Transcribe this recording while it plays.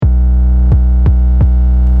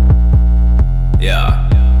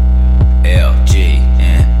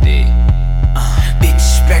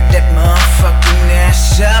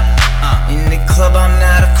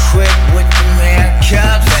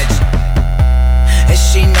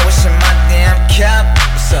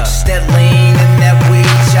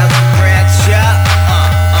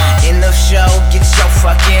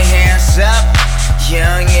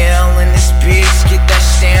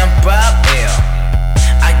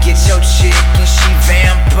chick and she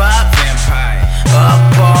vamp up. Up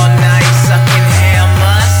all night sucking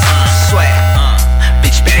hammers. Sweat.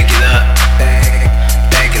 Bitch, back it up.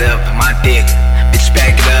 Back it up on my dick. Bitch,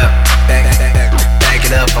 back it up. Back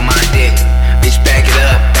it up on my dick. Bitch, back it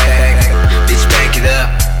up. Bitch, back it up.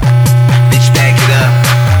 Bitch, back it up.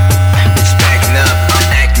 Bitch, backing up. I'm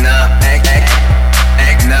acting up.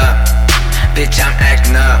 Acting up. Bitch, I'm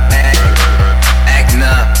acting up. Acting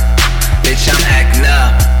up. Bitch, I'm acting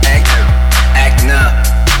up. Acting up.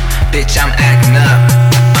 Bitch, I'm acting up.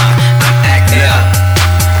 I'm acting up.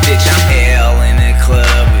 Bitch, I'm hell in the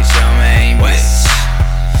club with your main bitch.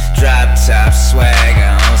 Drop top swag,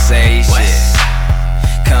 I don't say shit.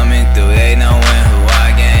 Coming through, they knowin' who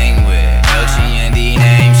I gang with. LG&D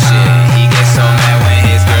name shit. He gets so mad when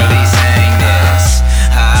his girlie sang this.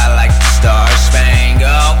 I like the Star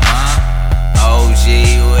Spangled, OG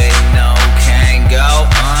with no Kango,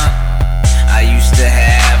 I used to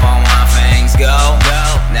have all my fangs go.